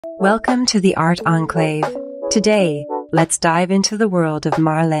Welcome to the Art Enclave. Today, let's dive into the world of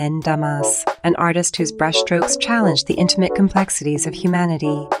Marlene Dumas, an artist whose brushstrokes challenge the intimate complexities of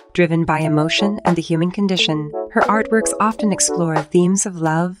humanity. Driven by emotion and the human condition, her artworks often explore themes of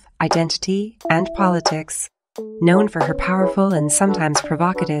love, identity, and politics. Known for her powerful and sometimes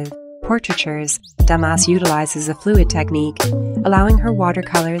provocative portraitures, Dumas utilizes a fluid technique, allowing her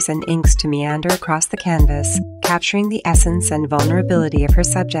watercolors and inks to meander across the canvas, capturing the essence and vulnerability of her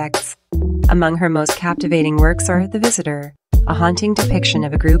subjects. Among her most captivating works are The Visitor, a haunting depiction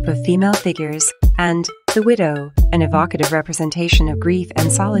of a group of female figures, and The Widow, an evocative representation of grief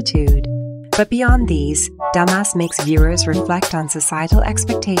and solitude. But beyond these, Dumas makes viewers reflect on societal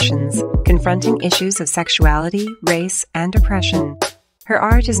expectations, confronting issues of sexuality, race, and oppression. Her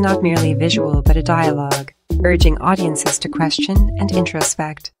art is not merely visual but a dialogue, urging audiences to question and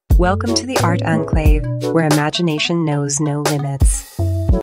introspect. Welcome to the Art Enclave, where imagination knows no limits.